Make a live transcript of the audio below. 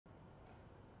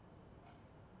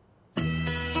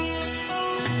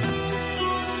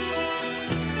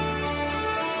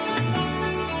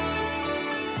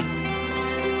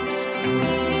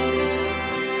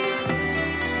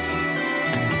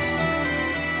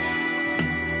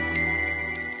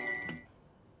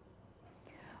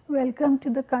Welcome to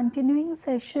the continuing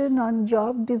session on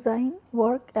job design,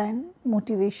 work and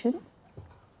motivation.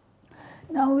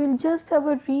 Now, we will just have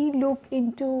a re-look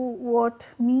into what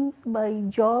means by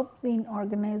jobs in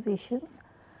organizations.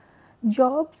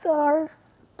 Jobs are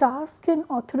task and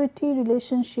authority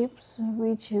relationships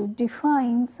which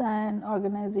defines an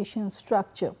organization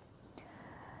structure.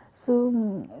 So,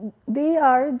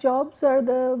 jobs are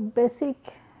the basic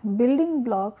building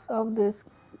blocks of this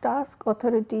task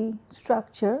authority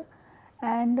structure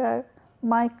and are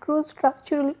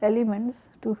microstructural elements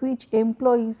to which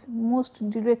employees most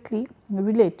directly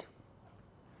relate.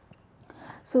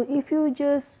 So, if you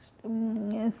just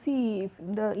see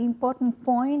the important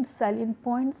points, salient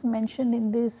points mentioned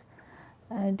in this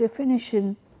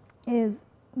definition is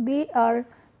they are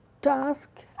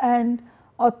task and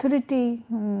authority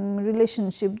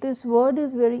relationship. This word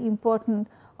is very important.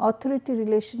 Authority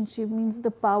relationship means the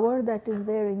power that is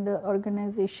there in the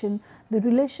organization, the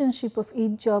relationship of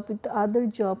each job with the other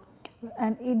job,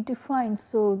 and it defines.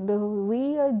 So, the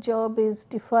way a job is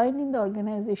defined in the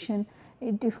organization,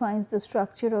 it defines the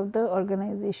structure of the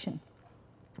organization,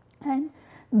 and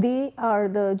the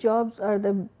jobs are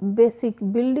the basic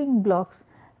building blocks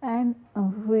and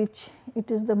which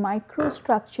it is the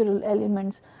microstructural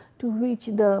elements to which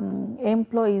the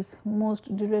employees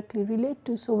most directly relate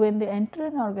to. So, when they enter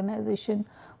an organization,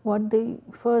 what they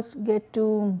first get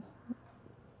to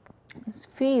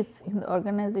face in the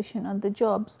organization are the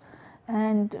jobs,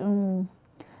 and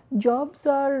jobs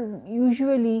are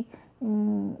usually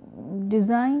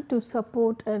designed to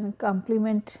support and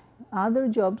complement other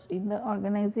jobs in the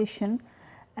organization,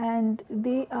 and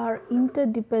they are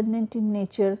interdependent in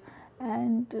nature,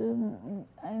 and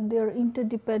they are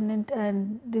interdependent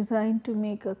and designed to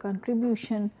make a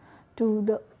contribution to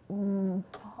the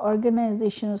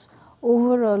organization's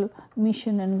overall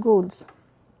mission and goals.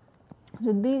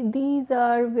 So, these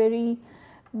are very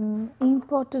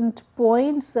important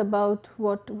points about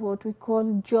what we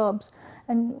call jobs,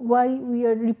 and why we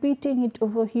are repeating it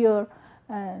over here,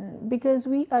 because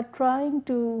we are trying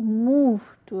to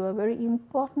move to a very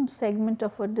important segment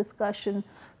of our discussion,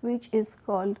 which is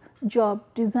called job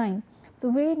design. So,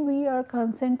 when we are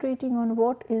concentrating on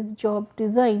what is job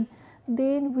design,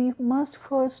 then we must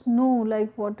first know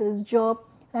like what is job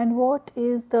and what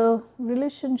is the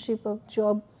relationship of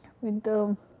job with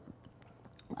the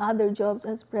other jobs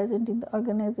as present in the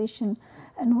organization,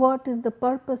 and what is the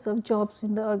purpose of jobs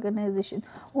in the organization.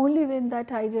 Only when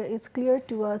that idea is clear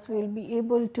to us, we will be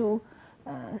able to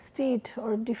state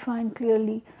or define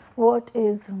clearly what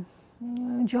is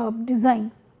job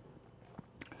design.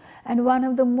 And one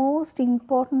of the most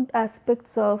important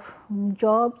aspects of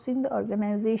jobs in the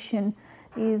organization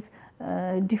is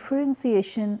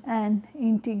differentiation and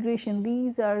integration.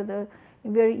 These are the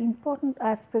very important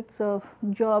aspects of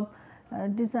job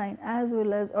design as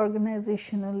well as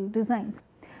organizational designs.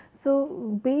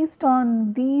 So, based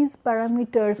on these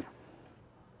parameters,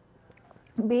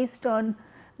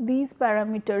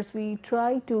 we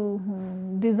try to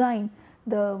design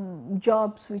the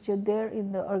jobs which are there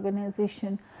in the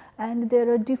organization, and there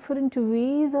are different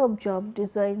ways of job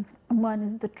design. One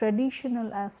is the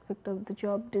traditional aspect of the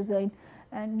job design,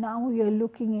 and now we are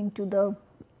looking into the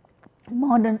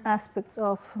modern aspects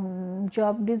of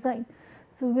job design.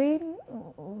 So, when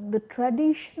the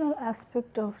traditional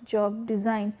aspect of job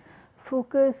design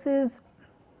focuses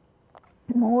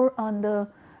more on the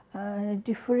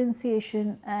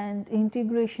differentiation and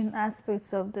integration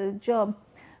aspects of the job,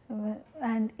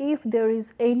 and if there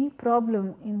is any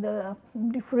problem in the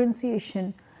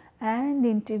differentiation and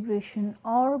integration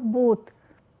or both,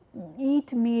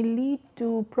 it may lead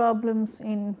to problems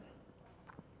in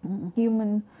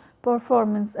human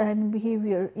performance and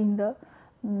behavior in the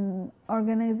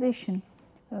organization,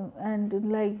 and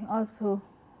like also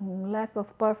lack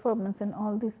of performance and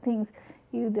all these things.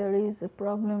 If there is a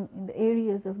problem in the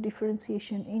areas of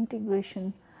differentiation,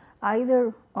 integration,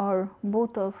 either or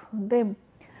both of them,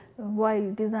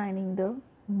 while designing the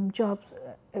jobs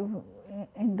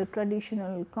in the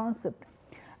traditional concept.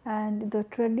 And the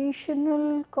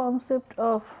traditional concept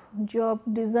of job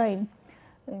design,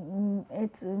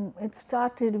 it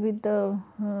started with the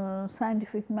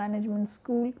scientific management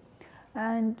school,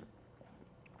 and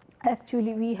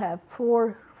actually we have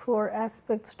four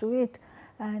aspects to it.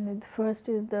 And the first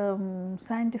is the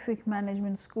scientific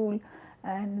management school,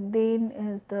 and then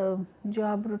is the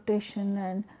job rotation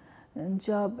and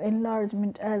job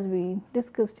enlargement, as we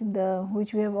discussed in the,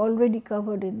 which we have already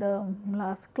covered in the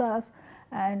last class,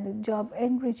 and job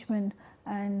enrichment,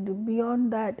 and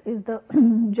beyond that is the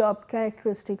job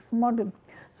characteristics model.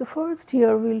 So, first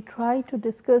here we will try to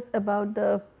discuss about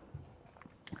the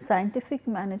scientific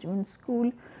management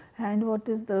school, and what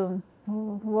is the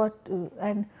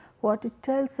what it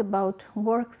tells about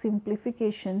work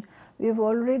simplification. We have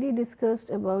already discussed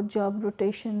about job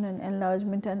rotation and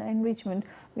enlargement and enrichment.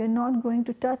 We are not going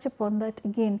to touch upon that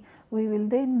again. We will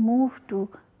then move to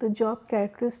the job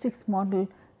characteristics model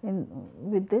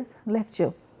with this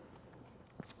lecture.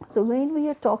 So, when we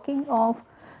are talking of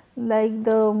like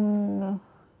the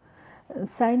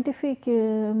scientific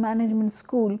management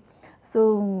school,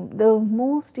 so the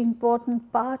most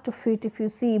important part of it, if you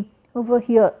see over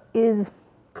here, is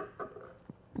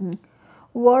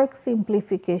work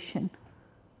simplification.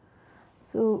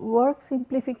 So, work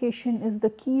simplification is the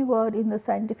key word in the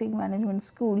scientific management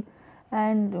school,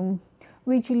 and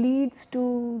which leads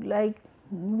to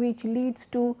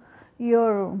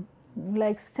your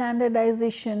like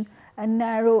standardization and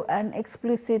narrow and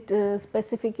explicit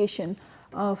specification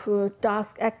of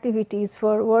task activities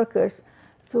for workers.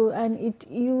 So, and it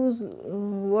use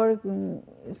work.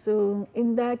 So,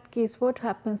 in that case, what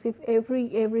happens if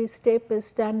every step is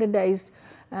standardized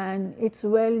and it's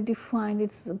well defined,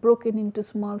 it's broken into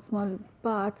small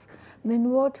parts, then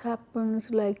what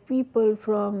happens, like people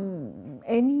from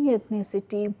any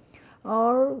ethnicity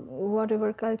or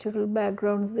whatever cultural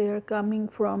backgrounds they are coming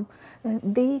from,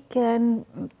 they can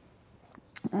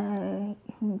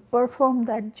perform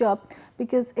that job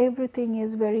because everything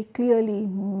is very clearly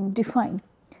defined.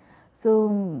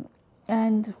 So,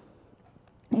 and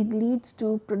it leads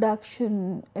to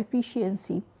production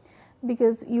efficiency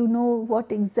because you know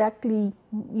what exactly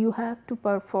you have to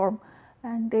perform,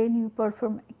 and then you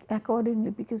perform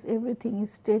accordingly because everything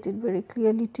is stated very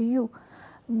clearly to you.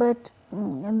 But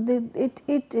the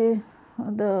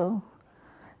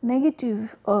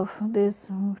negative of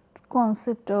this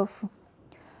concept of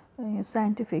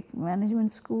scientific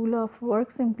management school of work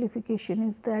simplification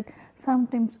is that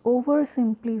sometimes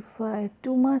oversimplify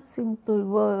too much simple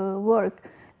work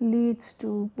leads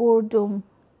to boredom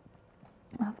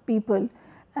of people,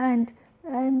 and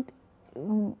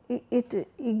it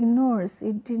ignores,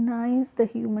 it denies the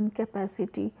human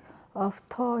capacity of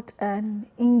thought and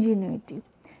ingenuity.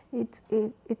 It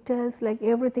tells like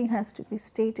everything has to be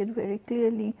stated very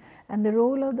clearly, and the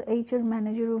role of the HR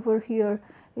manager over here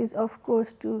is of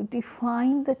course to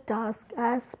define the task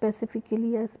as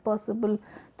specifically as possible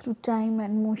through time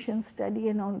and motion study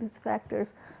and all these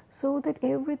factors, so that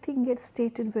everything gets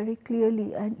stated very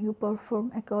clearly and you perform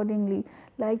accordingly,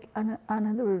 like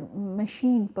another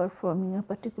machine performing a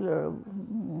particular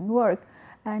work.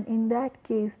 And in that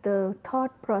case, the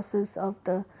thought process of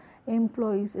the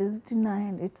employees is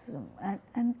denied. It's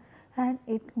and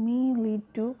it may lead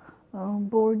to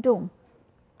boredom.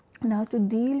 Now, to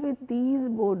deal with these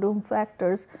boredom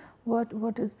factors,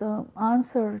 what is the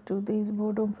answer to these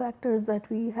boredom factors that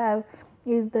we have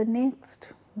is the next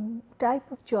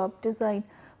type of job design,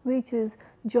 which is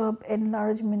job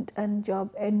enlargement and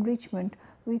job enrichment,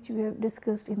 which we have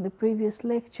discussed in the previous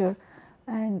lecture.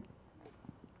 And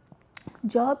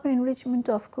job enrichment,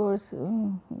 of course,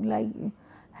 like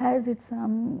has its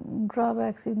some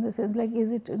drawbacks in the sense, like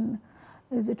is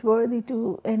it worthy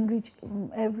to enrich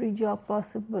every job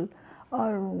possible,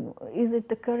 or is it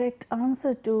the correct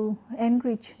answer to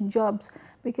enrich jobs,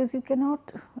 because you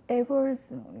cannot ever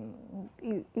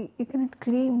you cannot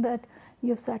claim that you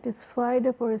have satisfied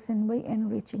a person by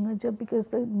enriching a job, because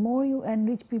the more you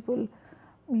enrich, people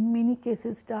in many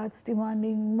cases starts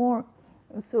demanding more.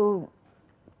 So,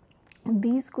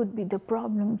 these could be the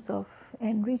problems of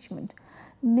enrichment.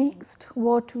 Next,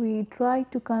 what we try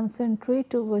to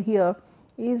concentrate over here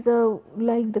is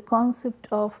like the concept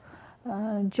of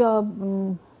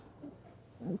job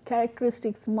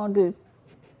characteristics model,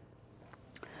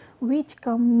 which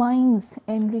combines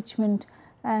enrichment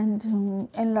and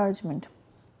enlargement.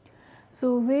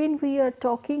 So, when we are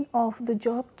talking of the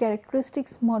job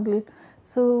characteristics model,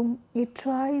 so it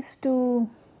tries to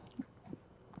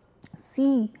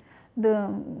see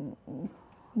the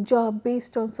job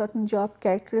based on certain job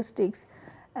characteristics,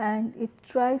 and it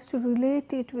tries to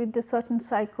relate it with the certain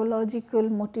psychological,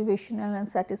 motivational and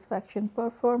satisfaction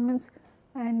performance,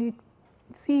 and it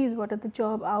sees what are the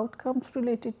job outcomes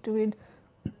related to it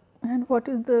and what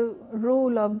is the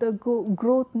role of the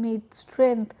growth need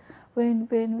strength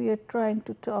when we are trying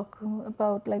to talk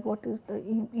about like what is the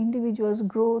individual's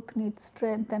growth need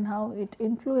strength and how it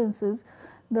influences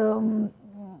the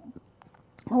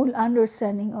whole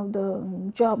understanding of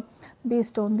the job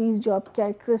based on these job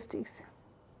characteristics.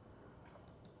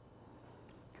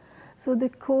 So, the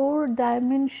core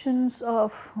dimensions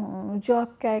of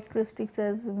job characteristics,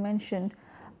 as mentioned,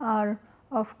 are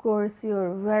of course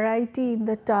your variety in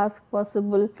the task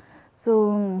possible.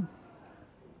 So,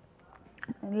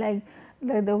 like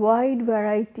the wide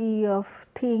variety of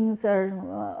things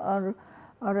or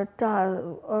a task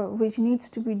which needs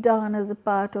to be done as a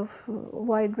part of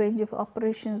wide range of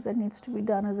operations that needs to be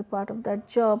done as a part of that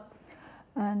job.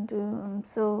 And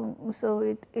so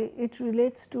it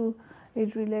relates to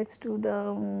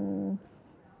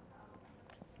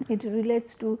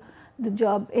the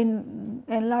job in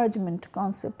enlargement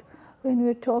concept. When we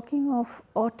are talking of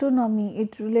autonomy,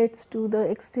 it relates to the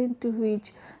extent to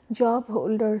which job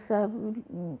holders have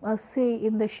a say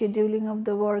in the scheduling of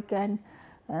the work and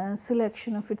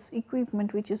selection of its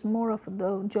equipment, which is more of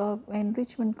the job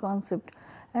enrichment concept.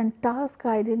 And task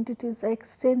identity is the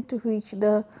extent to which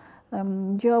the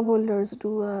job holders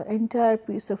do an entire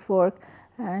piece of work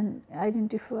and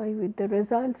identify with the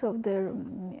results of their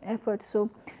efforts. So,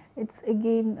 it is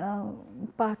again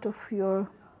part of your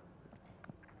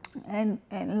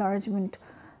enlargement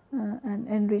and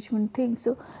enrichment thing.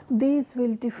 So, these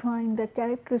will define the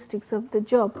characteristics of the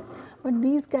job, but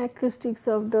these characteristics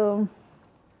of the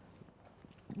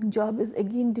job is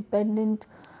again dependent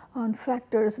on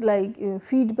factors like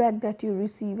feedback that you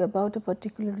receive about a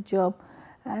particular job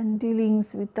and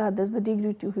dealings with others, the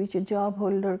degree to which a job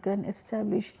holder can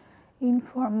establish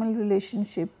informal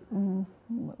relationship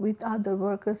with other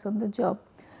workers on the job,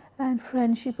 and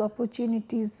friendship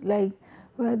opportunities like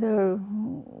whether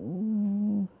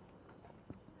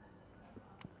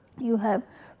you have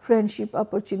friendship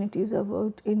opportunities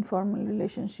about informal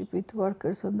relationship with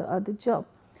workers on the other job.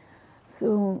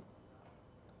 So,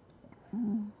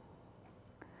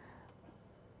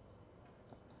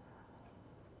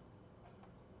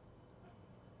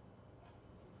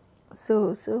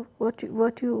 so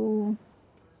what you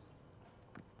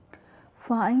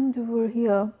find over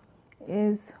here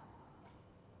is,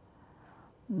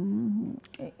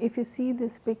 if you see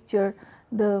this picture,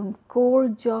 the core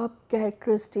job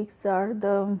characteristics are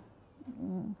the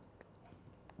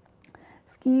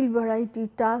skill variety,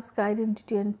 task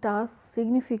identity and task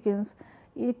significance.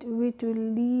 It will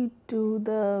lead to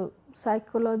the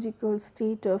psychological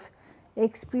state of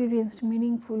experienced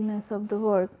meaningfulness of the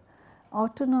work.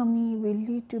 Autonomy will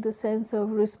lead to the sense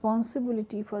of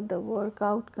responsibility for the work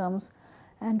outcomes,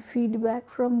 and feedback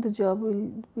from the job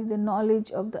will be the knowledge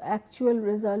of the actual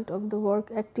result of the work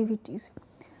activities,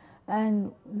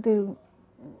 and the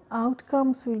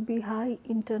outcomes will be high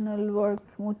internal work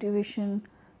motivation,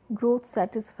 growth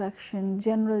satisfaction,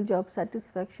 general job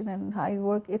satisfaction and high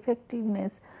work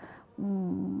effectiveness.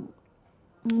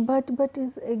 But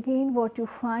is again what you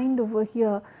find over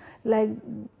here, like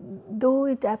though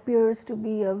it appears to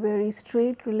be a very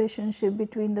straight relationship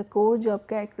between the core job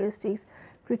characteristics,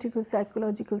 critical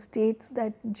psychological states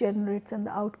that generates and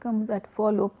the outcomes that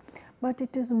follow, but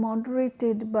it is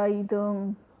moderated by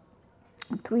the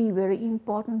three very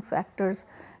important factors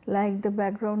like the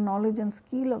background knowledge and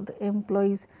skill of the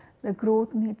employees, the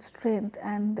growth need strength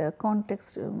and the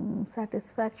context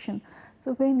satisfaction.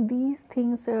 So, when these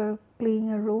things are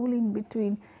playing a role in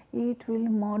between, it will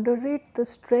moderate the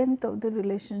strength of the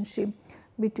relationship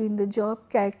between the job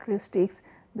characteristics,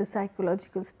 the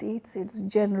psychological states it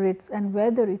generates, and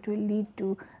whether it will lead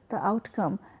to the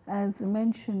outcome as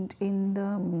mentioned in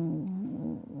the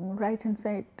right hand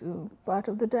side part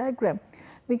of the diagram.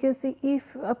 Because see,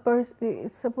 if a person,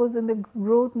 suppose in the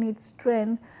growth needs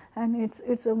strength and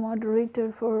it's a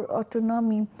moderator for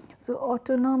autonomy. So,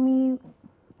 autonomy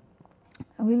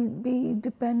will be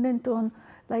dependent on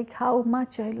like how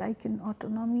much I like in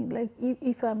autonomy. Like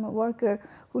if I am a worker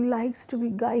who likes to be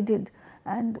guided,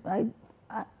 and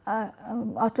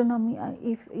autonomy,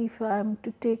 if I am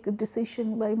to take a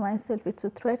decision by myself, it is a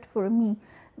threat for me,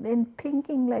 then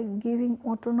thinking like giving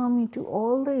autonomy to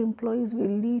all the employees will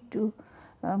lead to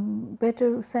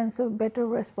better sense of better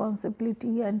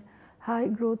responsibility and high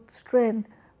growth strength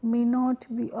may not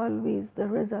be always the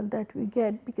result that we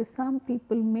get, because some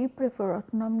people may prefer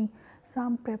autonomy,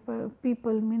 some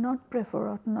people may not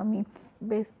prefer autonomy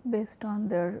based on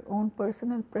their own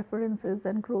personal preferences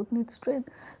and growth need strength.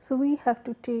 So, we have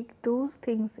to take those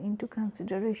things into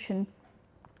consideration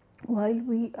while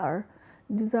we are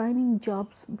designing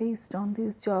jobs based on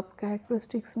this job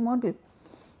characteristics model.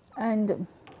 And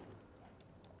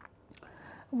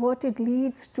what it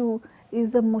leads to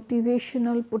is a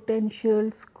motivational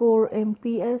potential score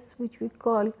MPS, which we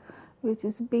call, which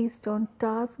is based on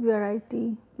task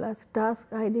variety plus task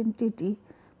identity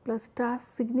plus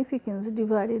task significance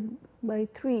divided by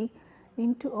 3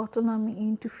 into autonomy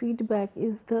into feedback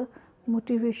is the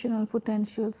motivational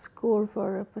potential score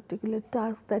for a particular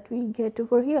task that we get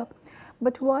over here.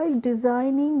 But while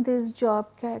designing these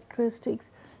job characteristics,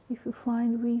 if you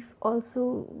find we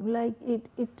also like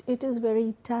it is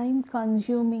very time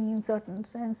consuming in certain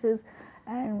senses,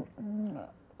 and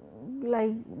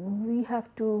like we have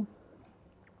to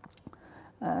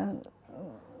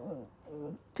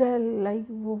tell like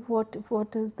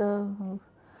what is the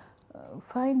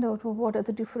find out what are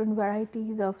the different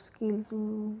varieties of skills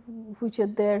which are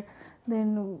there,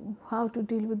 then how to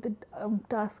deal with the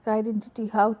task identity,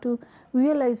 how to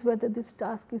realize whether this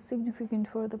task is significant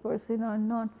for the person or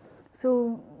not.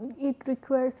 So, it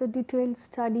requires a detailed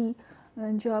study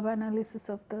and job analysis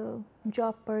of the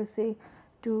job per se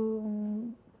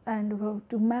to and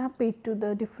to map it to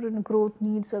the different growth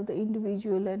needs of the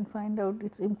individual and find out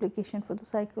its implication for the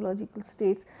psychological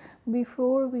states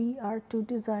before we are to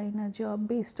design a job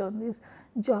based on this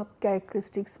job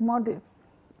characteristics model.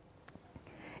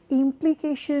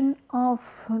 Implication of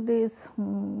this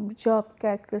job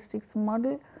characteristics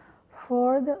model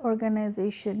for the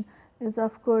organization is,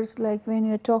 of course, like when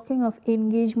you are talking of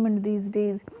engagement these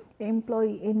days,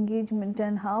 employee engagement,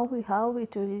 and how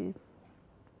it will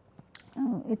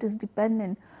it is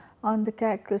dependent on the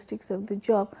characteristics of the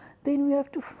job. Then we have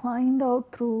to find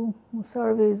out through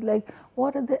surveys like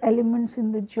what are the elements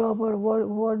in the job, or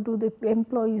what do the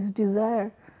employees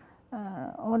desire,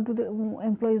 what do the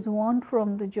employees want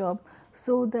from the job,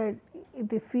 so that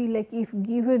they feel like if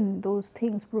given those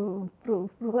things,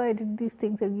 provided these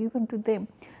things are given to them,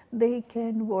 they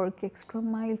can work extra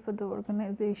mile for the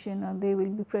organization, or they will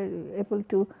be able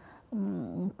to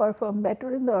perform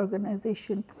better in the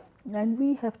organization, and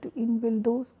we have to inbuild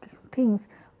those things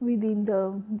within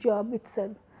the job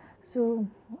itself. So,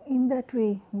 in that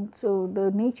way, so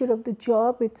the nature of the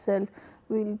job itself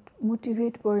will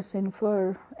motivate person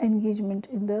for engagement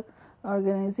in the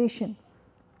organization.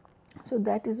 So,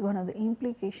 that is one of the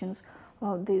implications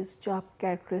of this job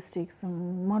characteristics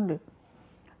model.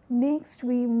 Next,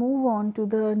 we move on to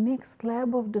the next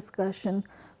slab of discussion,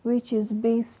 which is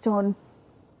based on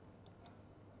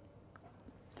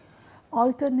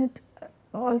alternative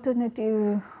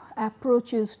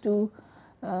approaches to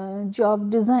job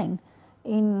design.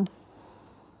 In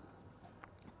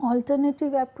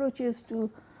alternative approaches to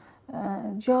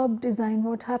job design,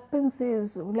 what happens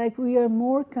is like we are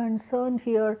more concerned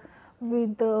here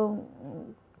with the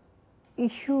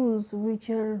issues which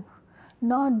are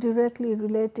not directly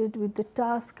related with the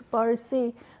task per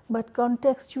se, but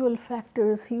contextual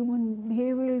factors, human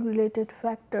behavioral related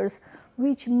factors,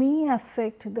 which may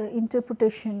affect the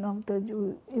interpretation of the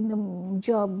in the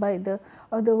job by the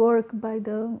or the work by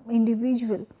the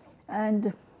individual.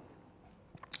 And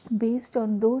based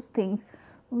on those things,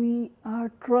 we are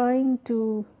trying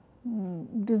to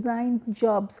design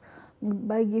jobs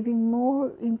by giving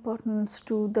more importance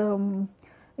to the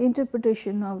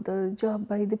interpretation of the job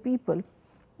by the people.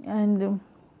 And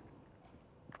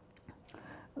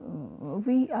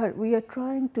we are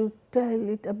trying to tell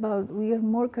it about, we are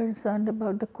more concerned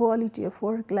about the quality of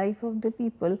work life of the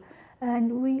people,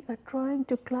 and we are trying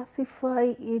to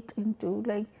classify it into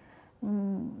like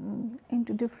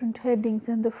into different headings.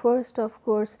 And the first, of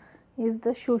course, is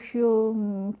the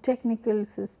socio technical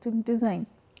system design,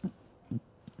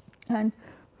 and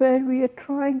where we are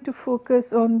trying to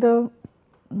focus on the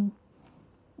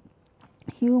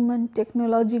human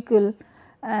technological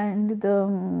and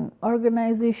the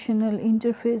organizational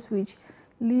interface, which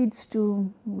leads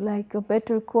to like a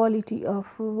better quality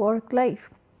of work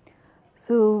life.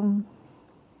 So,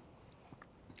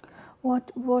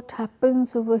 what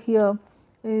happens over here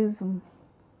is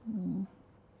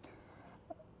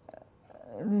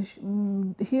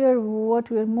here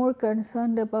what we are more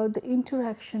concerned about the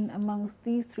interaction amongst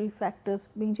these three factors,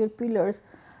 major pillars: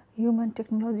 human,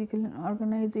 technological and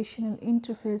organizational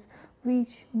interface,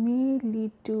 which may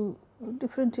lead to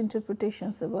different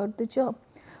interpretations about the job.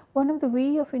 One of the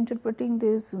way of interpreting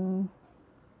this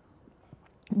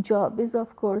job is,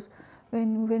 of course,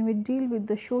 when we deal with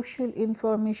the social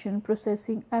information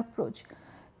processing approach.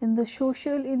 In the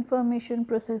social information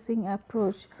processing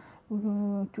approach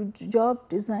to job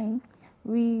design,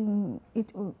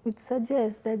 it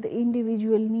suggests that the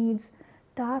individual needs,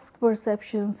 task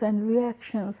perceptions and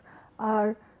reactions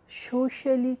are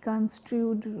socially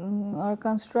construed or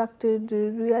constructed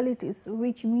realities,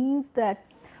 which means that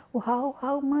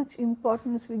how much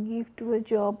importance we give to a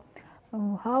job,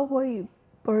 how I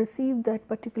perceive that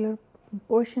particular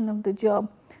portion of the job,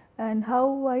 and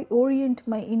how I orient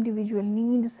my individual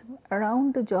needs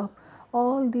around the job.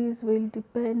 All these will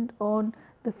depend on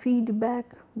the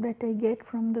feedback that I get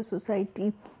from the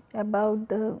society about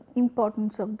the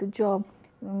importance of the job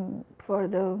for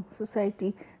the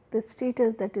society, the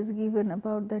status that is given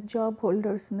about the job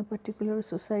holders in a particular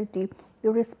society, the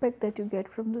respect that you get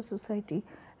from the society,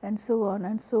 and so on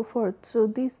and so forth. So,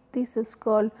 this is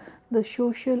called the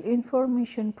social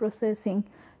information processing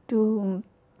to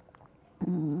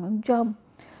jump,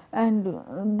 and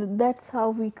that is how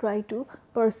we try to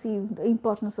perceive the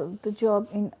importance of the job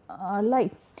in our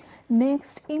life.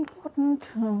 Next important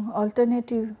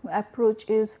alternative approach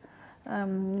is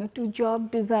to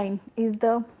job design is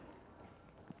the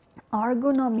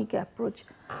ergonomic approach.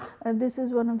 This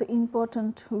is one of the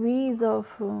important ways of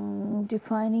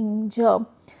defining job,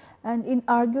 and in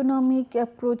ergonomic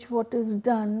approach what is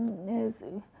done is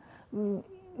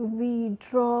we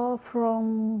try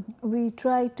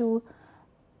to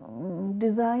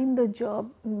design the job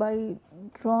by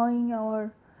drawing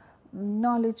our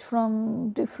knowledge from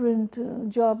different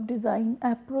job design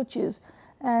approaches,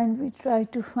 and we try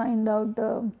to find out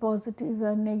the positive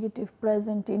and negative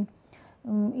present in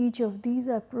each of these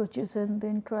approaches, and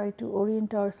then try to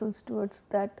orient ourselves towards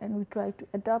that, and we try to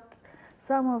adopt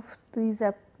some of these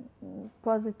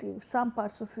positive, some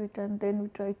parts of it, and then we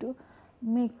try to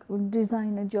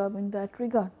design a job in that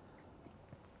regard.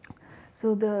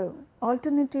 So, the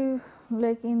alternative,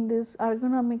 like in this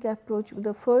ergonomic approach,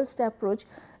 the first approach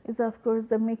is of course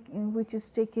the which is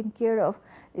taken care of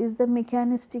is the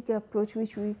mechanistic approach,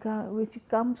 which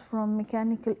comes from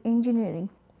mechanical engineering.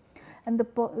 And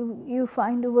you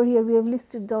find over here we have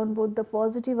listed down both the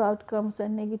positive outcomes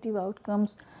and negative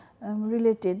outcomes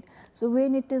related. So,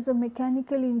 when it is a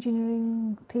mechanical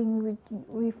engineering thing,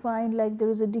 we find like there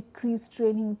is a decreased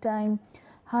training time,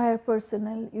 higher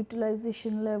personnel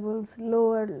utilization levels,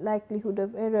 lower likelihood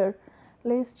of error,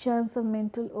 less chance of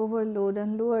mental overload,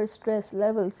 and lower stress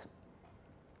levels,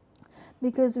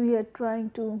 because we are trying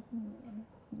to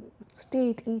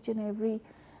state each and every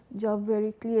job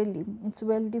very clearly. It is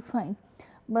well defined,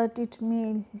 but it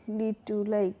may lead to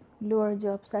like lower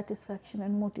job satisfaction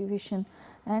and motivation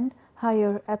and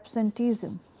higher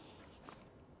absenteeism.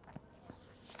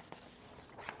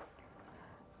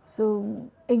 So,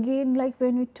 again, like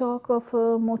when we talk of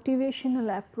a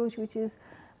motivational approach, which is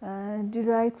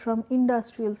derived from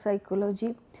industrial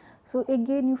psychology. So,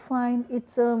 again you find it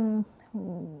is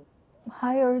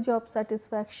higher job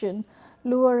satisfaction,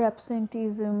 lower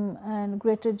absenteeism, and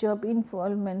greater job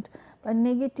involvement. But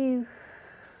negatives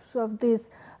of this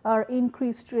are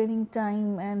increased training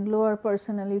time and lower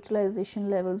personnel utilization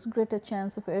levels, greater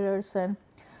chance of errors, and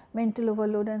mental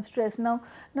overload and stress. Now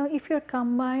if you are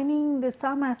combining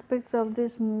some aspects of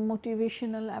this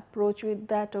motivational approach with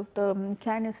that of the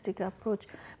mechanistic approach,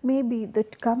 maybe the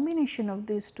combination of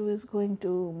these two is going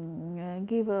to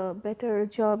give a better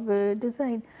job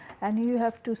design. And you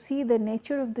have to see the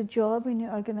nature of the job in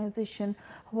your organization.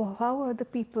 How are the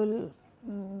people,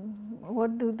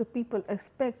 what do the people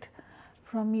expect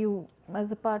from you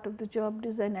as a part of the job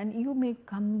design, and you may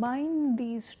combine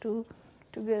these two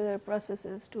together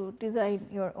processes to design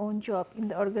your own job in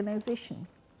the organization.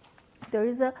 There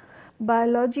is a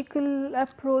biological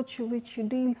approach which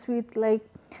deals with like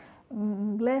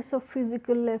less of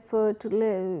physical effort,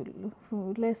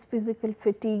 less physical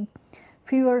fatigue,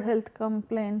 fewer health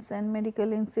complaints and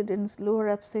medical incidents, lower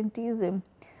absenteeism.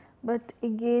 But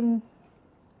again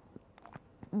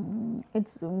it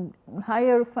is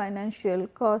higher financial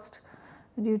cost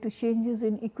due to changes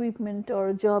in equipment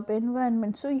or job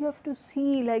environment. So, you have to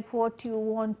see like what you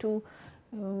want to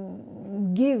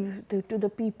give to the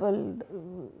people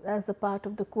as a part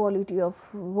of the quality of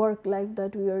work life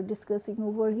that we are discussing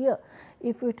over here.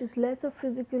 If it is less of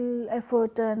physical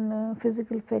effort and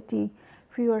physical fatigue,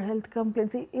 fewer health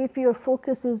complaints, if your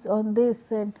focus is on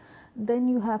this, and then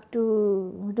you have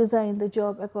to design the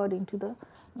job according to the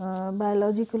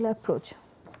biological approach.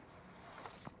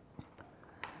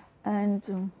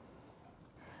 And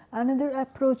another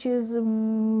approach is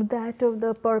that of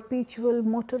the perpetual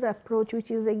motor approach,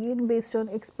 which is again based on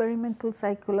experimental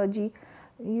psychology.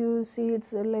 You see it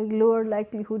is like lower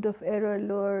likelihood of error,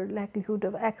 lower likelihood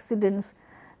of accidents,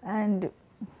 and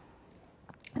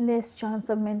less chance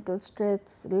of mental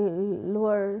stress,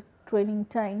 lower training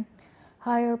time,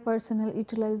 higher personnel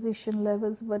utilization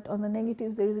levels, but on the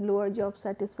negatives there is lower job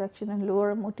satisfaction and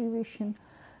lower motivation.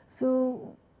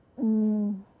 So,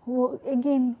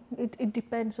 again it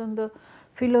depends on the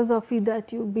philosophy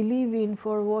that you believe in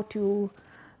for what you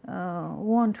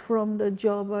want from the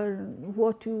job, or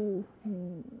what you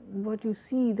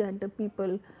see that the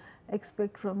people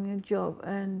expect from your job,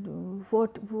 and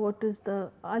what is the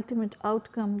ultimate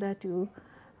outcome that you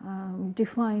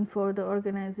define for the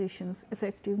organization's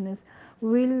effectiveness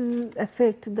will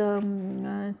affect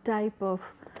the type of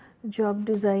job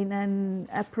design and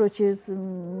approaches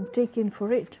taken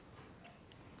for it.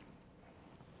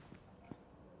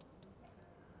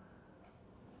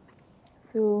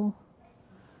 So,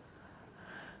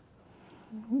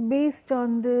 based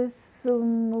on this,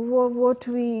 what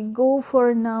we go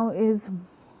for now is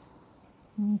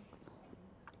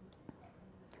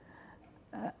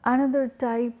another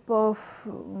type of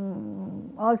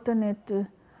alternate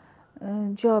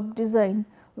job design,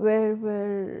 where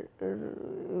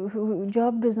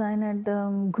job design at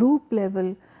the group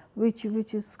level, which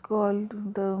is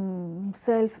called the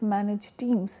self-managed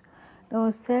teams. Now,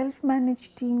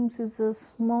 self-managed teams is a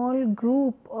small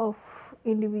group of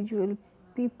individual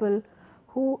people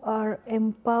who are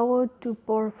empowered to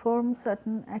perform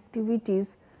certain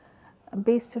activities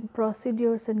based on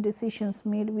procedures and decisions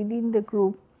made within the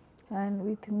group and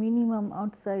with minimum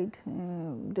outside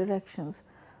directions.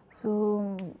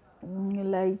 So,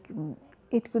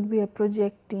 it could be a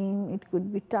project team, it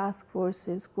could be task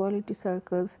forces, quality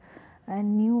circles,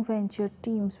 and new venture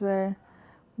teams where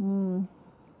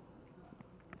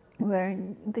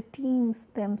the teams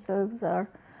themselves are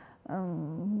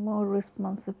more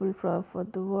responsible for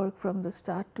the work from the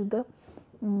start to the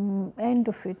end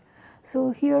of it.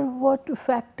 So, here what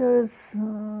factors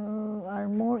are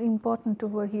more important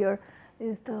over here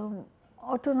is the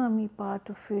autonomy part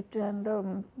of it, and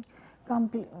the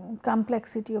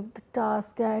complexity of the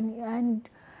task, and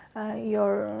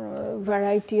your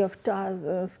variety of task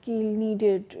skill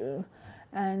needed,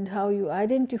 and how you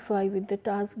identify with the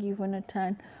task given at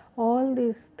hand. All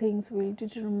these things will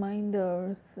determine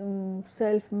the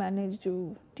self-managed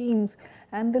teams,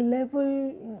 and the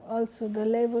level, also the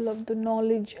level of the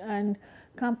knowledge and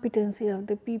competency of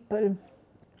the people,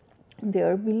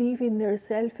 their belief in their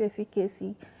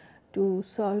self-efficacy to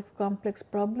solve complex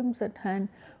problems at hand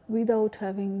without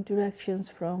having directions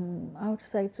from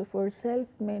outside. So, for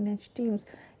self-managed teams,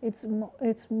 it's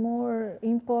more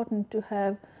important to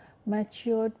have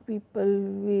matured people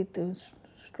with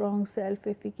strong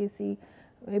self-efficacy,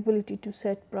 ability to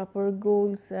set proper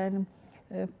goals, and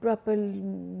proper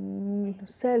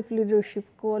self-leadership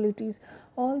qualities.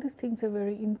 All these things are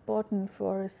very important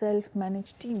for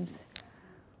self-managed teams.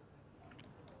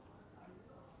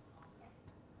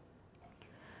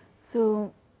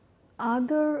 So,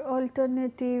 other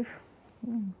alternative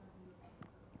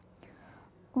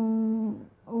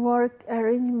work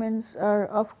arrangements are,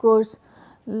 of course,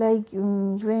 like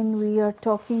when we are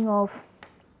talking of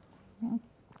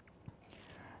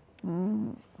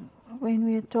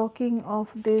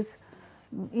this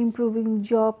improving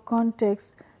job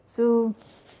context. So,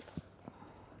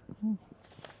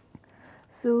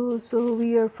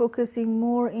 we are focusing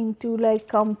more into like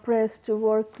compressed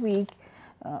work week,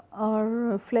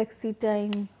 or flexi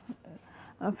time,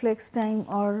 flex time,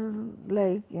 or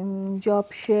like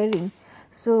job sharing.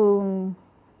 So,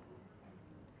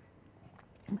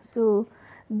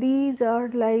 these are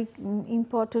like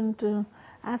important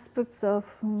aspects of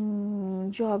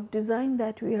job design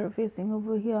that we are facing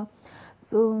over here.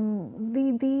 So,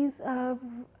 these have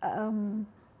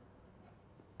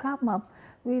come up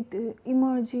with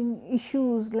emerging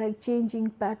issues like changing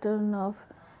pattern of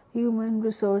human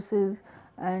resources,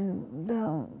 and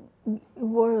the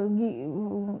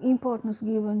importance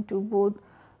given to both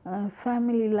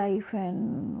family life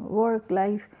and work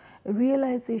life,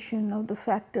 realization of the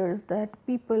factors that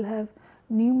people have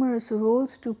numerous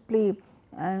roles to play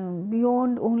and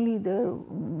beyond only the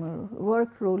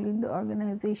work role in the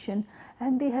organization,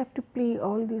 and they have to play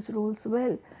all these roles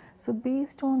well. So,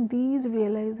 based on these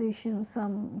realizations,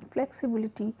 some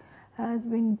flexibility has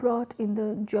been brought in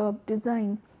the job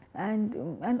design, and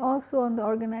also on the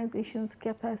organization's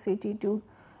capacity to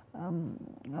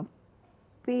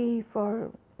pay for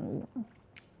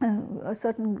a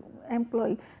certain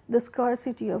employee. The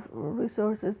scarcity of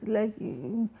resources, like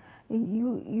you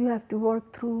have to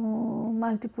work through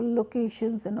multiple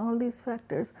locations and all these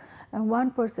factors, and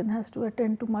one person has to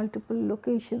attend to multiple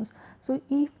locations. So,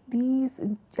 if these,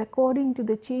 according to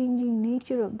the changing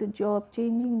nature of the job,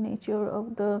 changing nature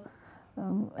of the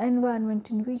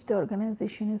environment in which the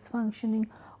organization is functioning,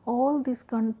 all these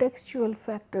contextual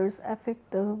factors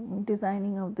affect the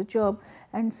designing of the job,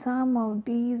 and some of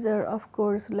these are, of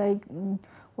course, like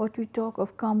what we talk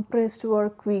of compressed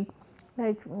work week,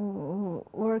 like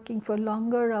working for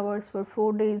longer hours for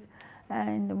 4 days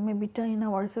and maybe 10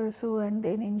 hours or so, and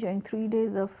then enjoying 3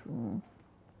 days of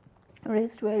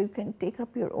rest where you can take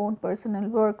up your own personal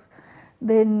works.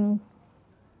 Then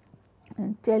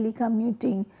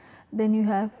telecommuting. Then you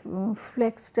have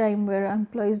flex time, where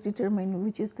employees determine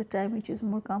which is the time which is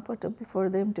more comfortable for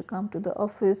them to come to the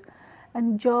office,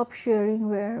 and job sharing,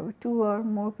 where 2 or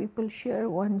more people share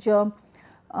one job,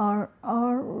 or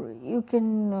you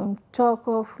can talk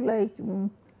of like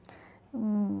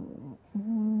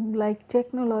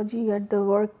technology at the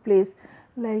workplace,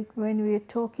 like when we are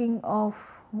talking of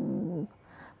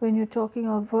when you are talking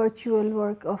of virtual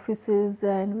work offices,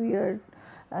 and we are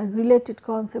a related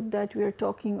concept that we are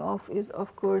talking of is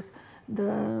of course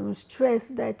the stress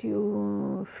that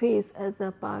you face as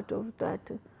a part of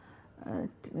that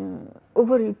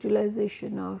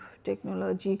overutilization of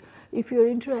technology. If you are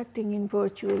interacting in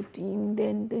virtual team,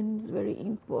 then it's very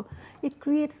important. It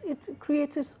creates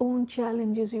its own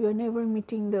challenges. You are never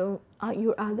meeting the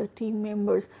your other team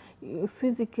members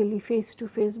physically face to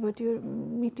face, but you are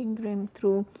meeting them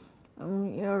through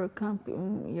your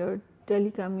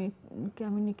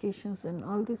telecommunications and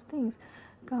all these things,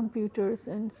 computers,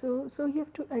 and so you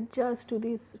have to adjust to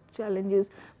these challenges.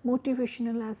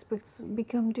 Motivational aspects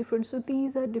become different. So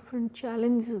these are different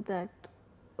challenges that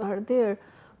are there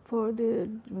for the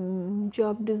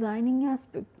job designing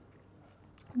aspect.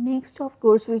 Next, of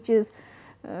course, which is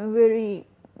a very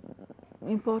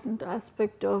important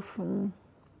aspect of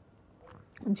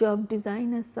job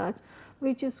design as such,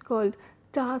 which is called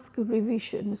task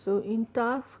revision. So in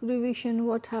task revision,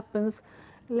 what happens,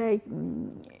 like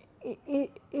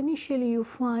initially you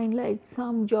find like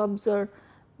some jobs are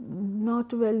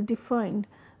not well defined.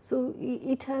 So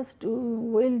it has to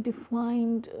well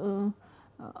defined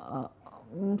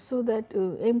so that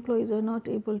employees are not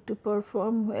able to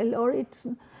perform well, or it's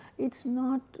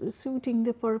not suiting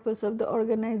the purpose of the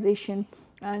organization,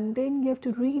 and then you have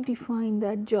to redefine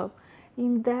that job.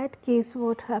 In that case,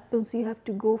 what happens, you have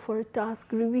to go for a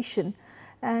task revision,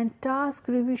 and task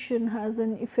revision has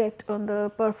an effect on the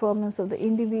performance of the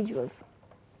individuals.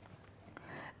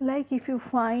 Like if you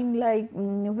find like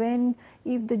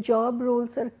if the job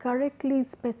roles are correctly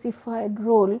specified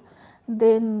role,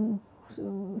 then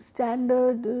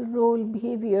standard role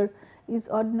behavior is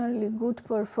ordinarily good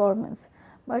performance.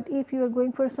 But if you are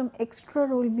going for some extra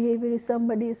role behavior, if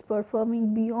somebody is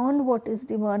performing beyond what is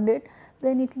demanded,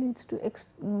 then it leads to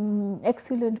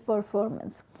excellent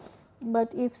performance.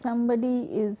 But if somebody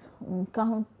is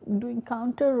doing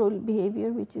counter role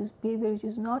behavior, which is behavior which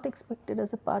is not expected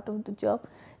as a part of the job,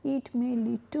 it may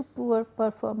lead to poor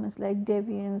performance like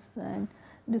deviance and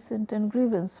dissent and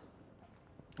grievance.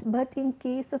 But in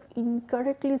case of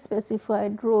incorrectly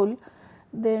specified role,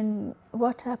 then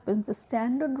what happens, the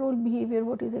standard role behavior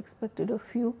what is expected of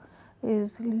you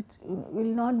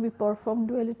will not be performed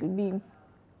well, it will be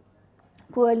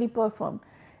poorly performed.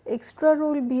 Extra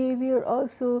role behavior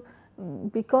also,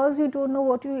 because you do not know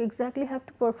what you exactly have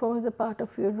to perform as a part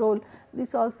of your role,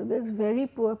 this also gives very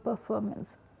poor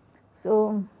performance.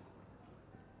 So,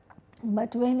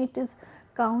 but when it is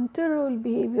counter role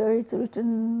behavior, it is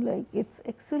written like it is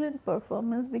excellent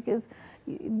performance, because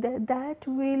that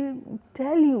will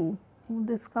tell you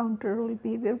this counter role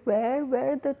behavior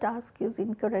where the task is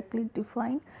incorrectly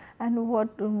defined and what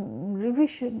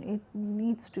revision it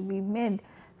needs to be made,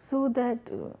 so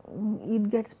that it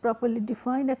gets properly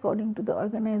defined according to the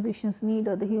organization's need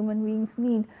or the human being's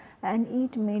need, and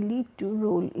it may lead to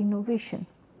role innovation.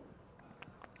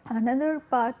 Another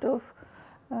part of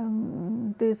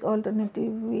this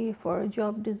alternative way for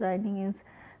job designing is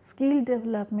skill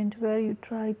development, where you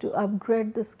try to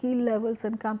upgrade the skill levels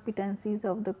and competencies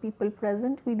of the people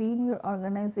present within your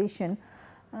organization,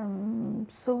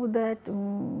 so that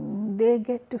they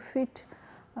get to fit,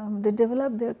 they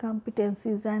develop their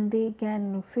competencies and they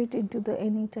can fit into the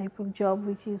any type of job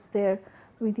which is there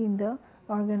within the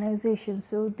organization.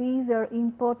 So these are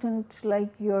important, like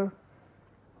your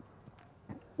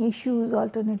issues,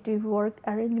 alternative work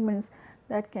arrangements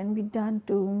that can be done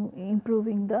to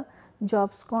improving the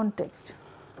jobs context.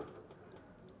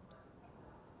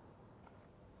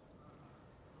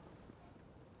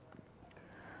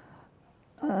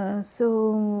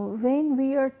 So when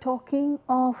we are talking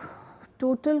of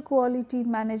total quality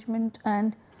management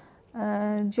and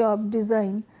job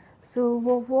design, so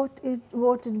what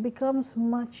it becomes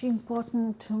much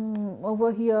important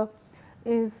over here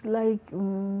is like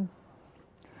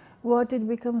what it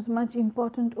becomes much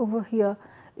important over here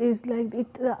is like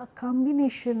a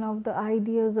combination of the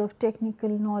ideas of technical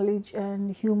knowledge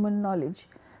and human knowledge.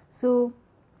 So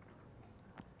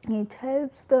it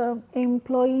helps the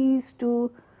employees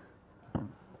to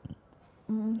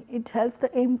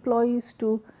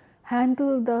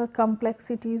handle the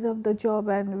complexities of the job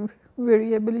and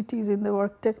variabilities in the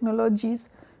work technologies.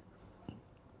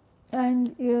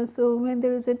 And so when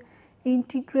there is an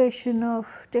integration of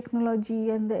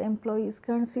technology and the employee is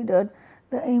considered,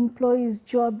 the employee's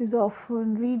job is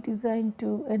often redesigned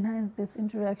to enhance this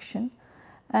interaction.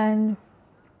 And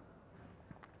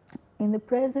in the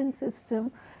present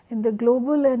system, in the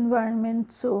global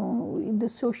environment, so the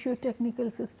socio-technical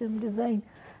system design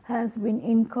has been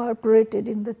incorporated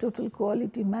in the total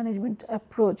quality management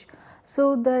approach,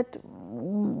 so that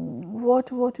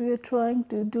what we are trying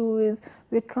to do is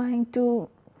we are trying to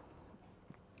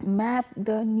map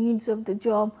the needs of the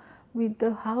job with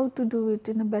the how to do it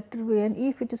in a better way, and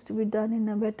if it is to be done in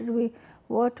a better way,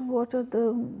 what are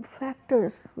the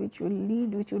factors which will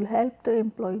lead, which will help the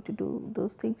employee to do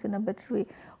those things in a better way.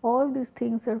 All these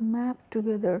things are mapped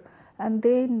together, and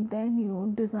then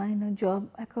you design a job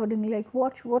accordingly, like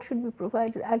what should be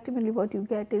provided. Ultimately what you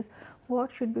get is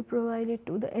what should be provided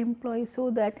to the employee so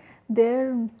that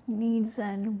their needs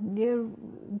and their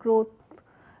growth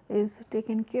is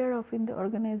taken care of in the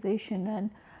organization,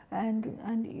 and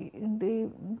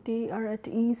they are at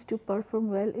ease to perform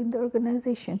well in the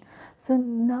organization. So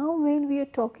now when we are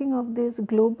talking of this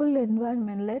global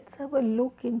environment, let's have a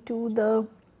look into the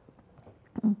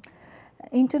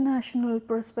international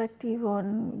perspective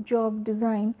on job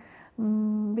design,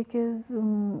 because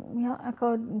yeah,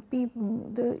 according people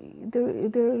they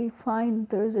will find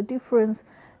there is a difference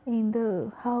in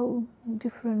the how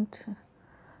different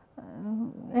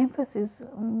emphasis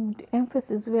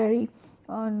vary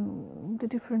on the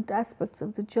different aspects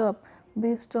of the job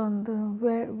based on the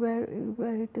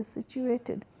where it is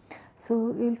situated.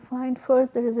 So you'll find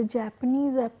first there is a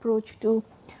Japanese approach to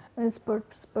this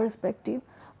perspective,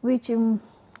 which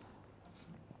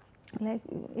like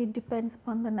it depends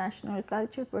upon the national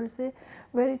culture per se,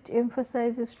 where it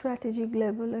emphasizes strategic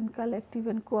level and collective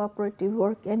and cooperative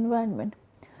work environment.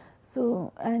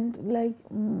 So and like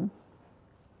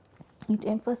it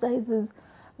emphasizes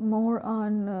more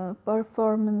on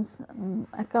performance,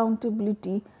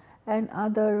 accountability, and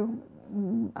other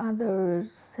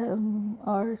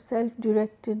or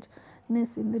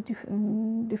self-directedness in the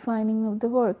defining of the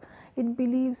work. It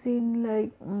believes in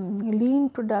like lean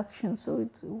production. So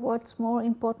it's what's more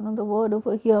important on the word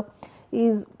over here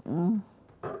is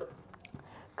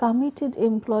committed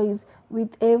employees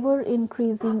with ever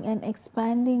increasing and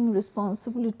expanding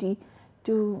responsibility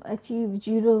to achieve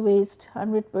zero waste,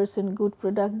 100% good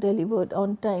product delivered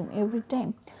on time every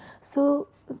time. So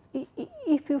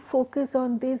if you focus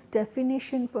on this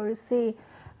definition per se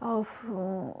of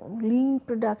lean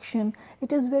production,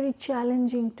 it is very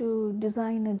challenging to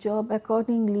design a job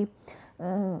accordingly.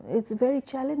 It's very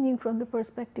challenging from the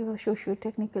perspective of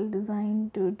socio-technical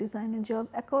design to design a job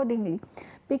accordingly,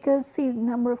 because see,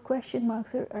 number of question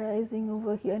marks are arising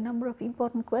over here, number of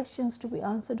important questions to be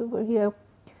answered over here.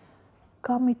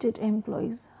 Committed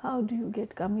employees, how do you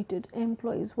get committed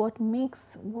employees? What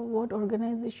makes, what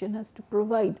organization has to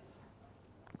provide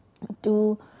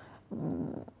to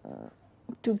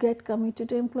get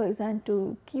committed employees and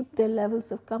to keep their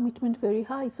levels of commitment very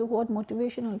high? So what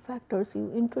motivational factors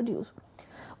you introduce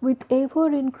with ever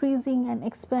increasing and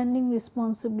expanding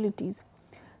responsibilities,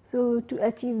 so to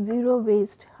achieve zero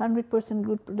waste, 100%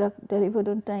 good product delivered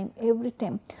on time every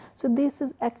time. So this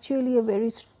is actually a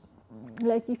very,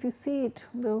 like if you see it,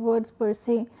 the words per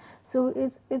se, so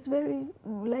it's very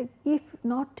like if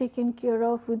not taken care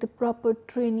of with the proper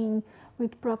training,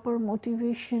 with proper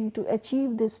motivation to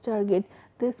achieve this target,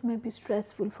 this may be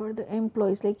stressful for the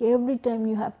employees. Like every time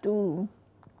you have to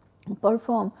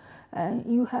perform,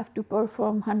 you have to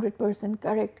perform 100%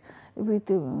 correct with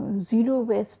zero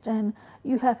waste, and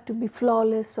you have to be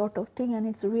flawless sort of thing, and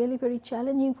it's really very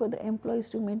challenging for the employees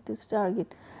to meet this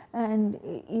target, and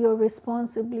your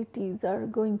responsibilities are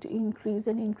going to increase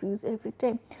and increase every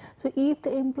time. So if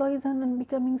the employees are not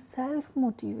becoming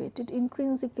self-motivated,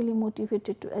 intrinsically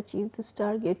motivated to achieve this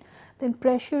target, then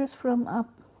pressures from up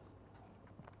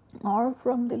or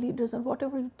from the leaders or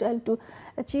whatever you tell to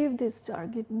achieve this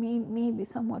target may be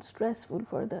somewhat stressful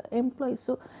for the employees.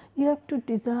 So you have to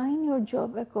design your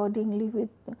job accordingly with,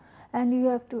 and you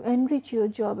have to enrich your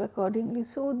job accordingly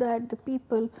so that the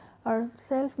people are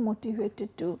self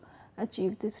motivated to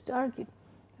achieve this target.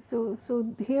 So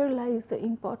here lies the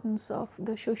importance of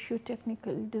the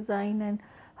socio-technical design and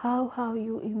how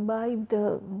you imbibe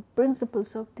the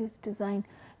principles of this design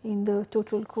in the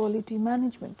total quality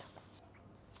management.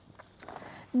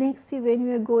 Next, see, when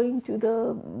we are going to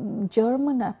the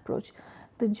German approach,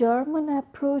 the German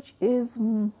approach is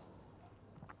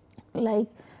like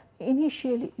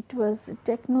initially it was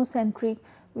technocentric,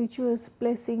 which was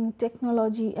placing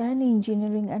technology and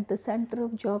engineering at the center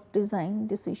of job design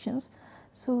decisions.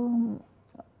 So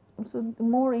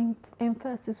more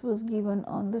emphasis was given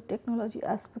on the technology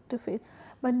aspect of it,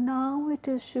 but now it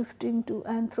is shifting to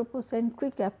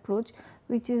anthropocentric approach,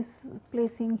 which is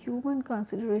placing human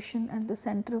consideration at the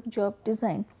center of job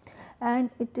design, and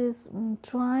it is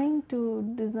trying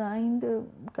to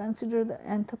consider the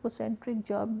anthropocentric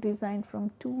job design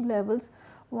from two levels.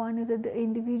 One is at the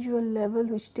individual level,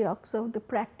 which talks of the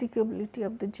practicability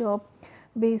of the job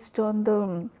based on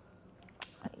the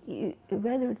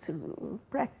whether it's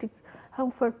how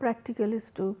far practical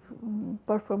is to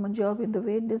perform a job in the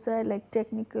way desired, like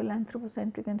technical,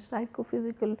 anthropocentric and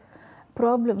psychophysical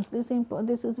problems. This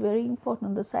is very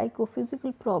important, the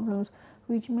psychophysical problems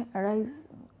which may arise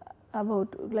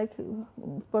about like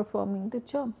performing the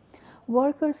job.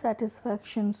 Worker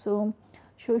satisfaction, so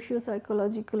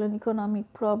socio-psychological and economic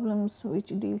problems which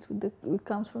deals with it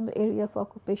comes from the area of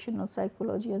occupational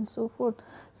psychology and so forth.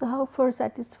 So, how far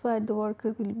satisfied the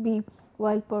worker will be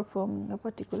while performing a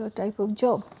particular type of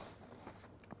job.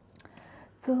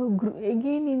 So,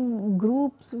 again in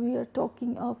groups we are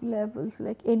talking of levels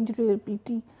like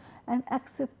endurability and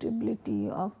acceptability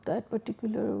of that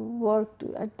particular work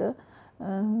at the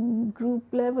group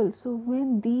level. So,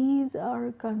 when these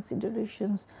are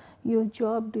considerations, your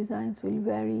job designs will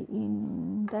vary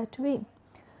in that way.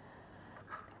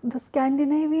 The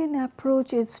Scandinavian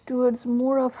approach is towards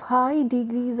more of high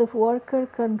degrees of worker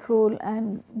control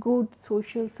and good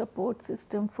social support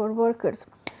system for workers.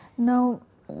 Now,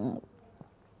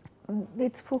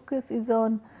 its focus is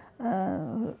on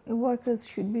workers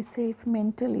should be safe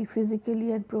mentally,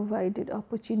 physically and provided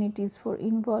opportunities for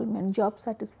involvement, job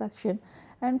satisfaction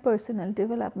and personal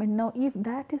development. Now, if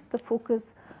that is the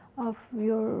focus of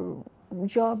your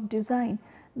job design,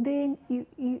 then you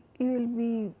will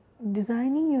be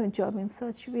designing your job in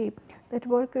such way that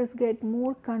workers get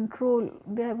more control,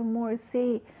 they have more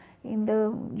say in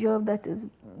the job that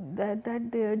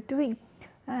they are doing,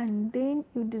 and then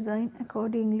you design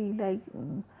accordingly, like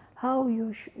how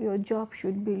your job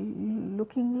should be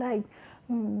looking like,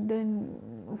 then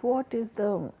what is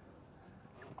the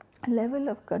level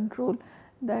of control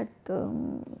that the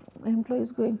employee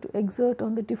is going to exert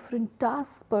on the different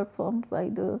tasks performed by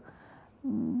the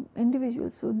individual.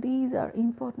 So, these are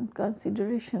important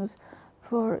considerations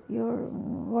for your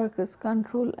workers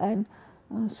control and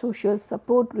social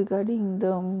support regarding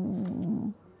the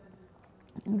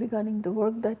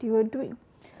work that you are doing.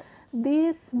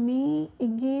 This may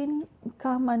again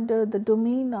come under the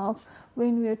domain of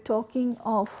when we are talking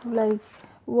of like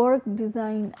work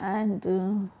design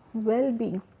and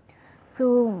well-being.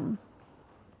 So,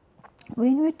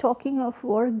 when we are talking of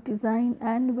work design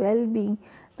and well-being,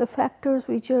 the factors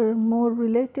which are more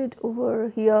related over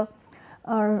here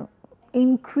are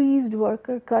increased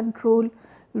worker control,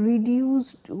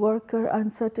 reduced worker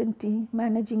uncertainty,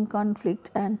 managing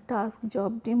conflict and task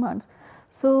job demands.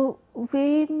 So,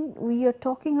 when we are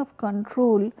talking of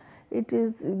control, it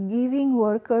is giving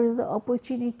workers the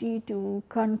opportunity to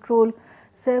control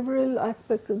several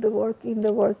aspects of the work in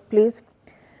the workplace,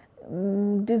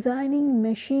 designing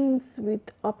machines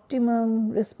with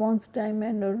optimum response time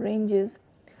and ranges.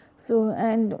 So,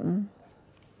 and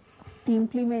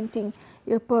implementing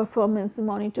a performance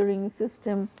monitoring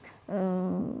system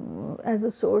as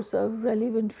a source of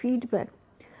relevant feedback.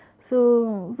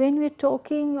 So, when we are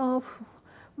talking of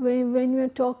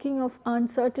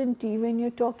uncertainty,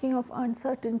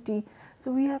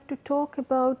 so we have to talk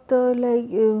about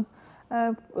the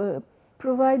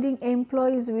providing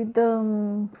employees with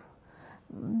the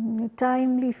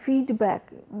timely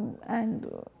feedback and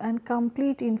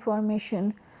complete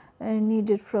information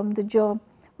needed from the job.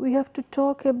 We have to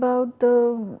talk about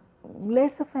the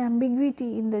less of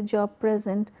ambiguity in the job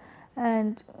present,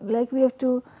 and like we have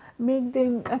to make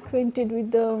them acquainted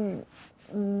with the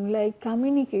like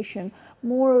communication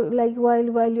more, like while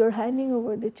you are handing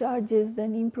over the charges,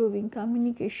 then improving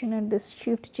communication at the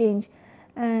shift change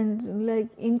and like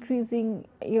increasing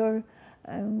your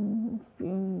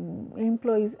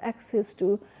employees access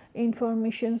to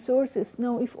information sources.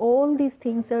 Now, if all these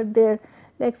things are there,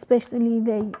 like especially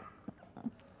the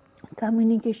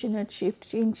communication at shift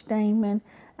change time and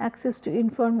access to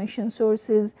information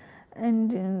sources,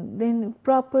 and then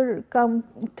proper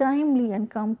timely and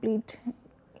complete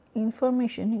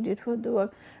information needed for the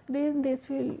work, then this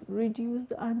will reduce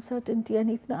the uncertainty, and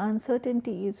if the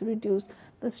uncertainty is reduced,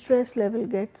 the stress level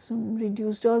gets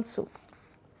reduced also.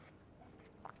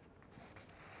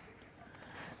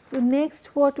 So, next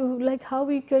how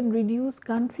we can reduce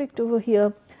conflict over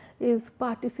here is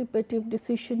participative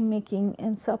decision making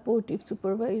and supportive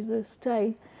supervisor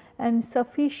style and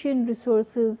sufficient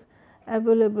resources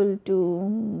available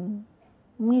to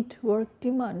meet work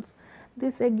demands.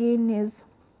 This again is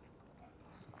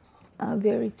a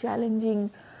very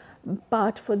challenging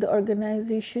part for the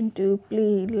organization to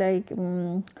play, like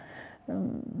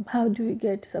how do we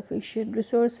get sufficient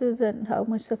resources and how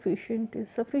much sufficient is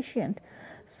sufficient.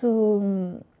 So,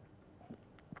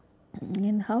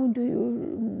 and how do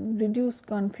you reduce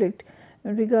conflict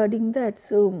regarding that.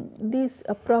 So, this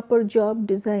a proper job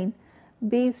design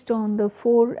based on the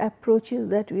 4 approaches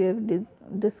that we have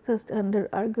discussed under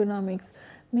ergonomics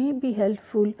may be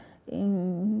helpful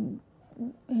in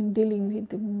dealing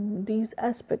with these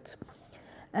aspects.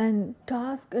 And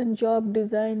task and job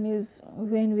design is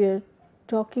when we are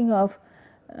talking of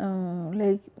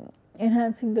like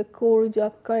enhancing the core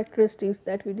job characteristics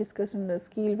that we discussed in the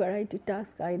skill, variety,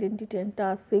 task identity and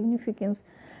task significance,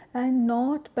 and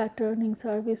not patterning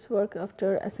service work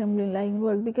after assembly line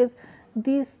work, because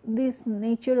this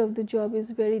nature of the job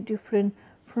is very different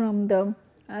from the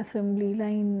assembly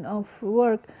line of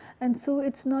work, and so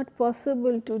it is not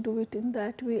possible to do it in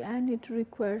that way, and it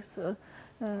requires a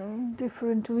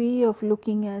different way of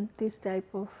looking at this type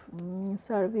of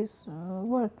service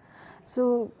work.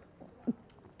 So,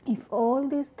 if all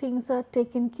these things are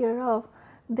taken care of,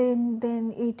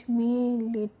 then it may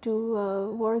lead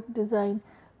to work design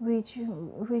which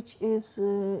is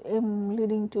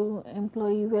leading to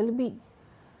employee well-being.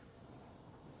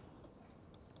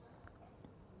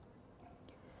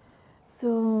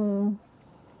 So,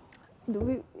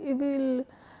 we will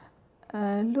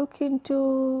look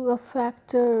into a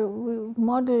factor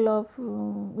model of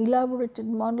elaborated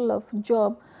model of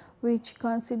job which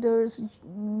considers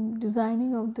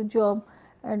designing of the job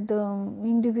at the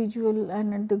individual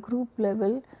and at the group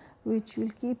level, which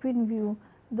will keep in view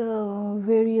the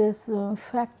various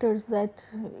factors that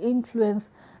influence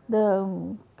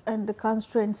the and the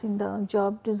constraints in the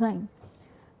job design.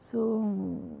 So,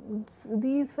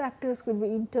 these factors could be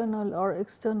internal or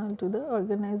external to the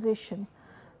organization.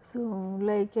 So,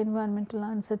 like environmental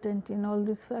uncertainty and all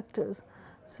these factors.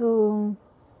 So,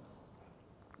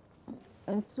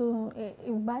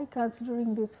 by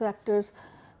considering these factors,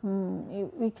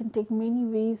 we can take many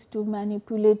ways to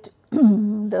manipulate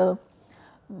the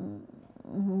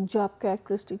job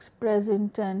characteristics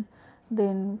present, and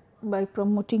then by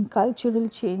promoting cultural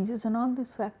changes and all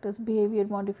these factors, behavior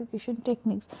modification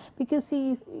techniques. Because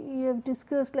see, you have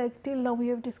discussed, like till now we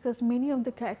have discussed many of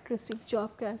the characteristics,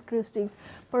 job characteristics,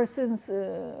 persons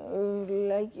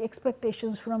like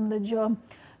expectations from the job,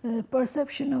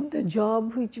 perception of the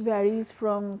job which varies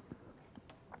from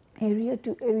area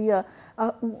to area,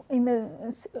 in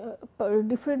the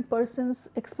different persons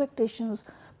expectations,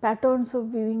 patterns of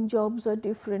viewing jobs are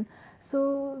different.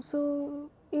 So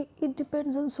it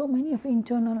depends on so many of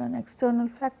internal and external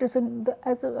factors, and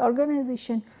as an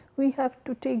organization we have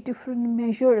to take different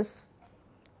measures.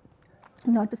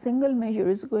 Not a single measure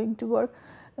is going to work.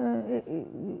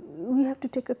 We have to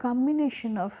take a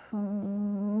combination of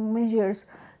measures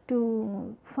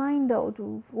to find out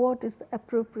what is the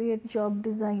appropriate job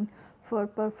design for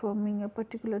performing a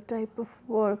particular type of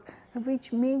work,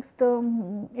 which makes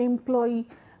the employee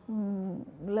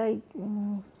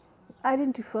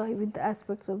identify with the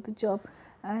aspects of the job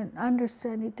and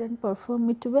understand it and perform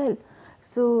it well.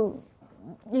 So,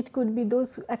 it could be,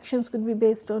 those actions could be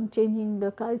based on changing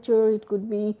the culture, it could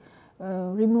be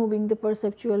removing the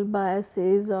perceptual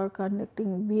biases or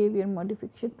conducting behavior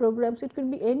modification programs, it could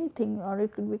be anything, or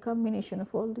it could be combination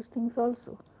of all these things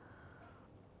also.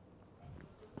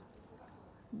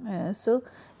 So,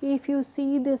 if you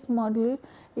see this model,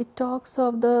 it talks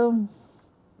of the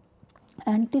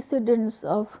antecedents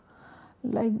of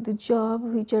like the job,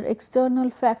 which are external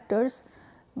factors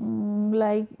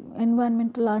like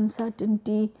environmental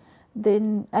uncertainty,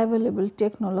 then available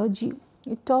technology.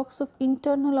 It talks of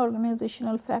internal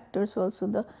organizational factors also,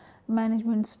 the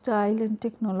management style and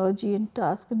technology and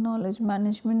task and knowledge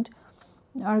management,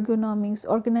 ergonomics,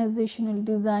 organizational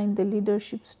design, the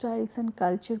leadership styles and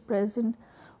culture present,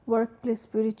 workplace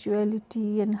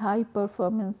spirituality and high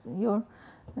performance, your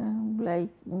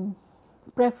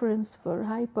preference for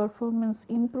high performance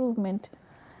improvement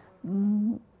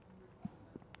may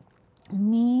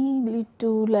lead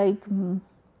to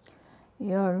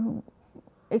your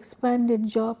expanded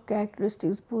job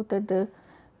characteristics both at the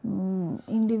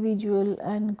individual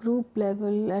and group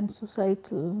level and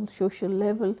societal social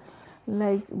level.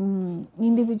 Like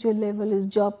individual level is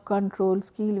job control,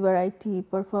 skill variety,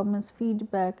 performance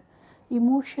feedback,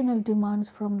 emotional demands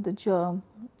from the job.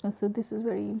 So, this is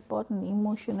very important,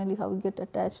 emotionally how we get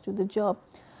attached to the job,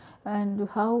 and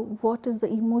what is the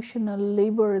emotional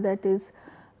labor that is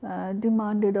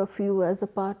demanded of you as a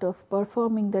part of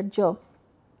performing that job.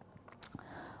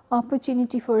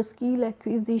 Opportunity for skill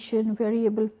acquisition,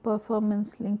 variable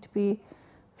performance linked pay,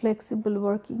 flexible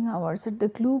working hours. At the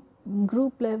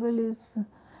group level is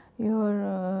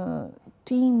your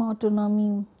team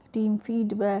autonomy, team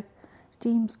feedback,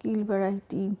 team skill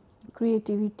variety,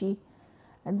 creativity.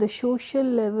 At the social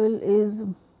level is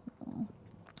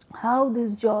how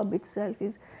this job itself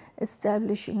is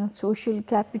establishing a social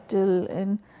capital,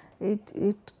 and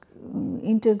it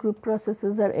intergroup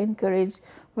processes are encouraged,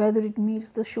 whether it meets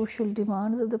the social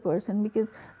demands of the person,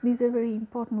 because these are very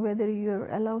important, whether you are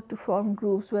allowed to form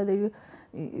groups, whether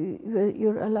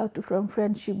you're allowed to form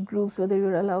friendship groups, whether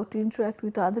you're allowed to interact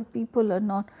with other people or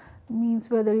not, means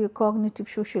whether your cognitive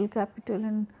social capital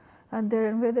and there,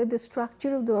 and whether the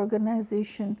structure of the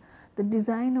organization, the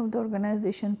design of the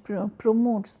organization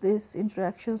promotes these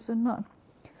interactions or not.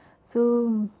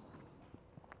 So,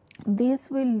 this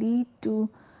will lead to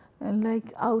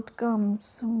like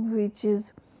outcomes, which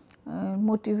is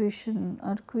motivation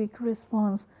or quick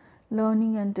response,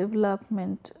 learning and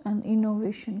development and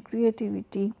innovation,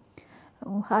 creativity,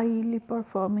 highly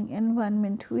performing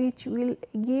environment, which will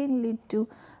again lead to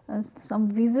some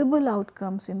visible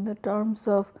outcomes in the terms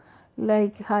of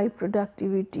like high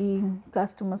productivity,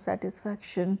 customer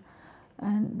satisfaction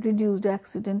and reduced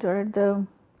accident, or at the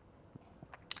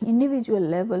individual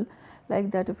level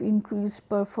like that of increased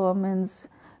performance,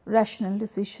 rational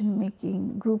decision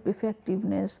making, group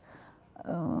effectiveness,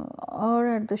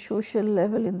 or at the social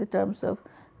level in the terms of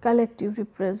collective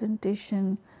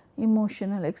representation,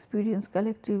 emotional experience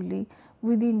collectively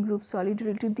within group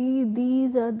solidarity.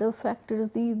 These are the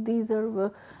factors, these are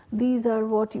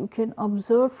what you can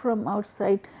observe from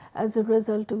outside as a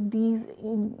result of these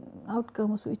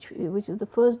outcomes, which is the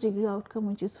first degree outcome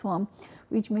which is formed,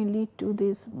 which may lead to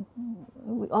this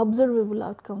observable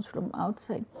outcomes from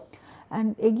outside.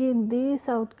 And again this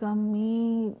outcome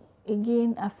may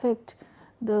again affect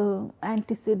the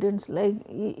antecedents, like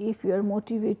if you are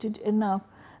motivated enough,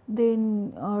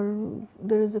 then or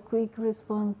there is a quick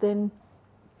response, then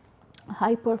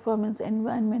high performance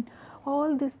environment,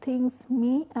 all these things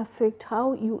may affect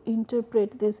how you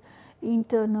interpret this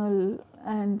internal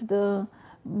and the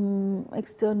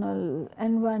external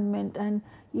environment, and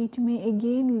it may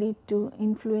again lead to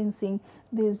influencing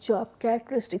these job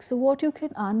characteristics. So, what you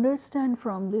can understand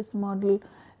from this model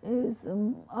is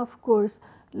of course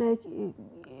like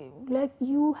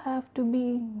you have to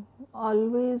be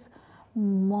always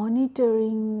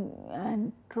monitoring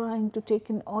and trying to take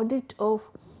an audit of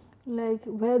like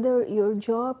whether your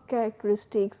job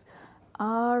characteristics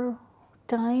are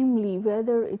timely,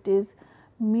 whether it is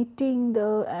meeting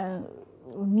the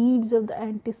needs of the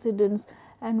antecedents,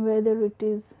 and whether it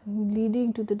is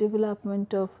leading to the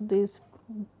development of these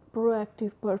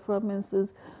proactive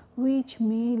performances which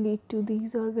may lead to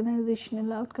these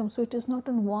organizational outcomes. So, it is not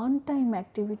a one time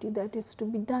activity that is to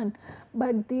be done,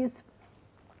 but this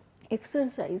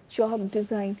exercise job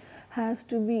design has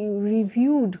to be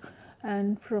reviewed,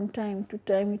 and from time to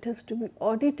time it has to be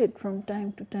audited from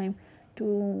time to time to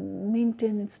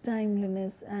maintain its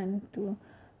timeliness, and to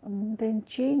then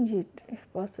change it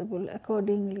if possible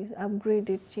accordingly, upgrade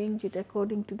it, change it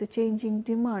according to the changing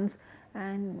demands,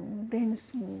 and then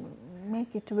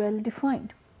make it well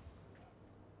defined.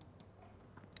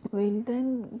 We will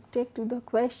then take to the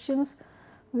questions,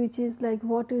 which is like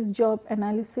what is job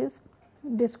analysis,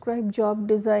 describe job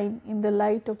design in the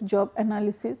light of job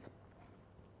analysis.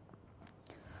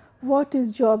 What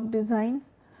is job design?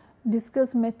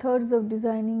 Discuss methods of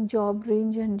designing job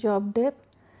range and job depth.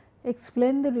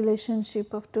 Explain the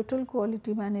relationship of total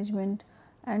quality management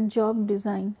and job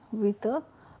design with a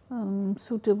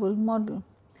suitable model.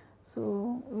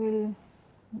 So, we will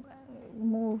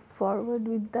move forward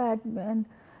with that, and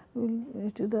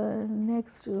we'll to the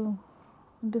next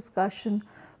discussion,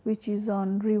 which is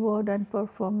on reward and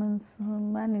performance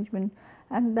management,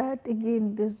 and that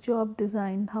again this job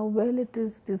design, how well it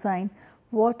is designed,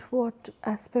 what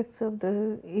aspects of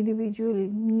the individual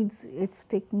needs it's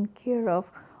taking care of,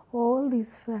 all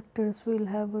these factors will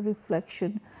have a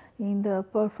reflection in the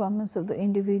performance of the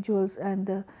individuals and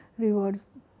the rewards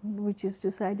which is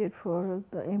decided for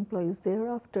the employees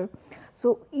thereafter.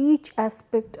 So, each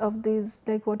aspect of this,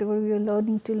 like whatever we are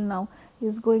learning till now,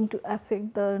 is going to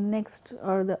affect the next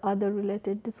or the other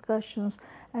related discussions,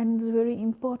 and it is very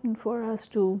important for us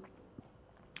to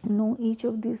know each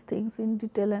of these things in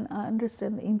detail and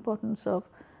understand the importance of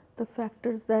the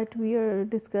factors that we are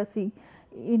discussing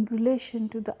in relation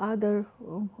to the other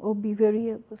OB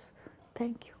variables.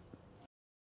 Thank you.